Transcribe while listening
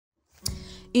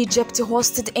Egypt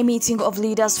hosted a meeting of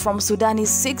leaders from Sudan's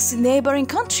 6 neighboring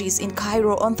countries in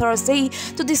Cairo on Thursday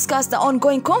to discuss the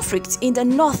ongoing conflict in the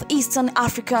northeastern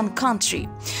African country.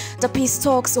 The peace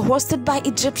talks, hosted by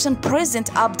Egyptian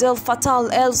President Abdel Fattah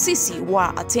el-Sissi,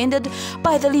 were attended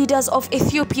by the leaders of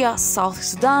Ethiopia, South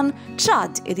Sudan,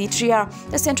 Chad, Eritrea,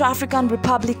 the Central African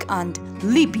Republic, and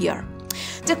Libya.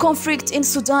 The conflict in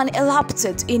Sudan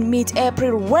erupted in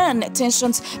mid-April when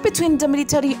tensions between the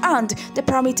military and the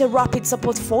paramilitary rapid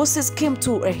support forces came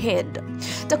to a head.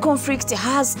 The conflict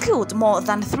has killed more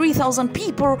than 3,000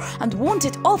 people and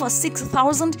wounded over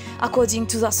 6,000, according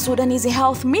to the Sudanese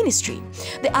Health Ministry.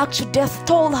 The actual death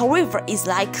toll, however, is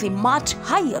likely much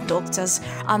higher, doctors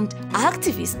and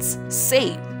activists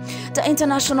say. The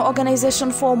International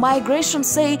Organization for Migration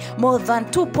say more than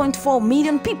 2.4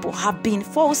 million people have been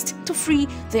forced to flee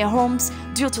their homes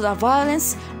due to the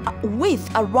violence, with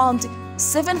around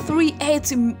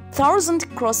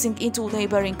 738,000 crossing into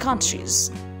neighboring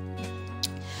countries.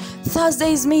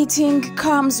 Thursday's meeting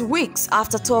comes weeks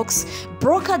after talks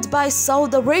brokered by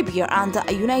Saudi Arabia and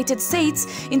the United States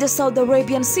in the Saudi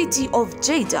Arabian city of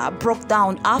Jeddah broke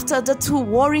down after the two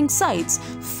warring sides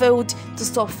failed to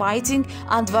stop fighting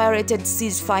and violated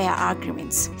ceasefire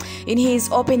agreements. In his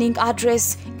opening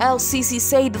address, el-Sissi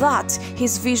said that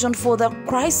his vision for the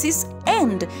crisis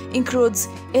end includes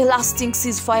a lasting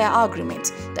ceasefire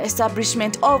agreement, the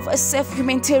establishment of safe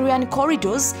humanitarian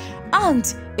corridors,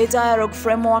 and a dialogue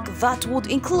framework that would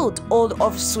include all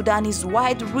of Sudan's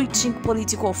wide-reaching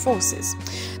political forces.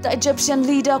 The Egyptian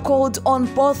leader called on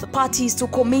both parties to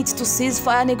commit to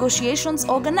ceasefire negotiations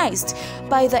organized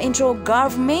by the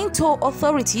Intergovernmental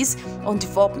Authorities on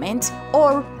Development,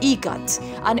 or IGAD,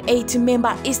 an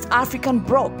 8-member East African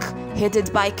bloc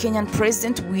headed by Kenyan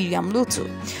President William Ruto.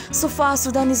 So far,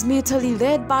 Sudanese military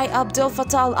led by Abdel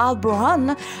Fattah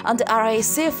al-Burhan and the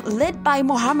RSF led by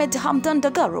Mohamed Hamdan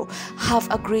Dagalo have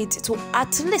agreed to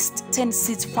at least 10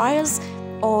 ceasefires,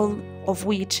 all of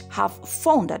which have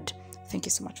foundered. Thank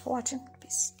you so much for watching.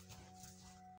 Peace.